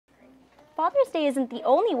Father's Day isn't the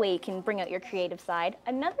only way you can bring out your creative side.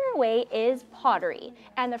 Another way is pottery.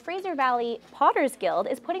 And the Fraser Valley Potters Guild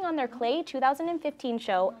is putting on their Clay 2015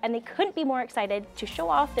 show, and they couldn't be more excited to show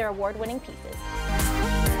off their award-winning pieces.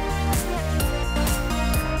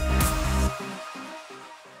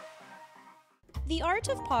 The art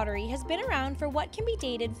of pottery has been around for what can be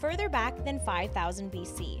dated further back than 5000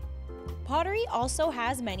 BC. Pottery also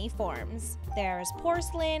has many forms. There's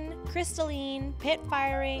porcelain, crystalline, pit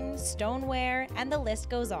firing, stoneware, and the list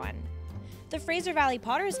goes on. The Fraser Valley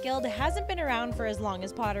Potters Guild hasn't been around for as long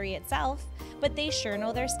as pottery itself, but they sure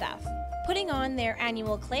know their stuff. Putting on their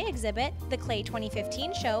annual clay exhibit, the Clay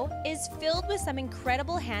 2015 show, is filled with some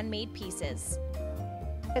incredible handmade pieces.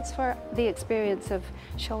 It's for the experience of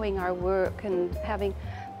showing our work and having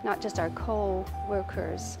not just our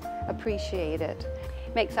co-workers appreciate it.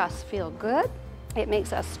 It makes us feel good. It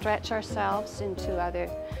makes us stretch ourselves into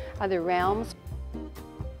other realms.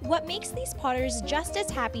 What makes these potters just as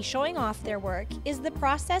happy showing off their work is the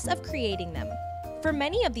process of creating them. For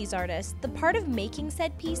many of these artists, the part of making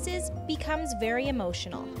said pieces becomes very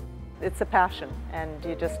emotional. It's a passion and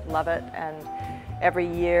you just love it, and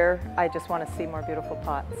every year I just want to see more beautiful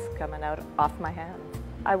pots coming out off my hands.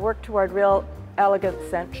 I work toward real elegant,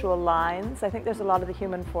 sensual lines. I think there's a lot of the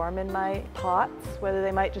human form in my pots, whether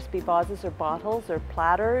they might just be vases or bottles or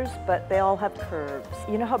platters, but they all have curves.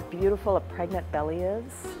 You know how beautiful a pregnant belly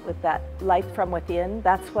is with that life from within?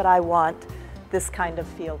 That's what I want this kind of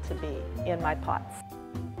feel to be in my pots.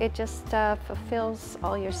 It just fulfills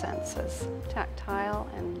all your senses, tactile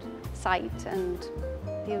and sight and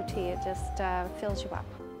beauty. It just fills you up.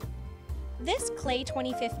 This Clay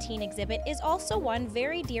 2015 exhibit is also one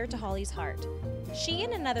very dear to Holly's heart. She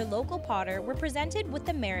and another local potter were presented with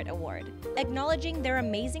the Merit Award, acknowledging their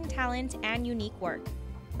amazing talent and unique work.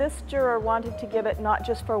 This juror wanted to give it not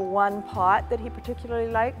just for one pot that he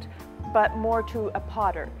particularly liked, but more to a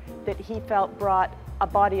potter that he felt brought a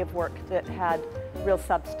body of work that had real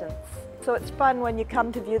substance. So it's fun when you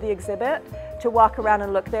come to view the exhibit to walk around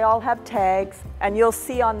and look. They all have tags, and you'll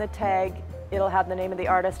see on the tag it'll have the name of the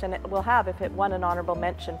artist, and it will have if it won an honorable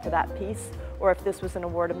mention for that piece or if this was an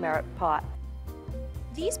award of merit pot.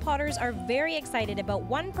 These potters are very excited about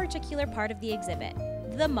one particular part of the exhibit,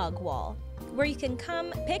 the mug wall, where you can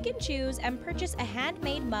come, pick and choose, and purchase a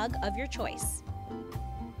handmade mug of your choice.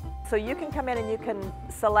 So you can come in and you can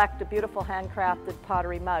select a beautiful handcrafted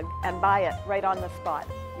pottery mug and buy it right on the spot.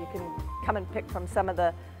 You can come and pick from some of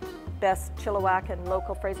the best Chilliwack and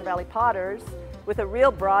local Fraser Valley potters with a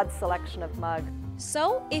real broad selection of mugs.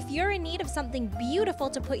 So, if you're in need of something beautiful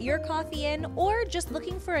to put your coffee in, or just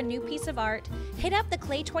looking for a new piece of art, hit up the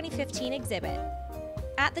Clay 2015 exhibit.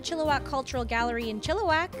 At the Chilliwack Cultural Gallery in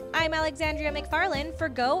Chilliwack, I'm Alexandria McFarlane for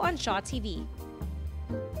Go on Shaw TV.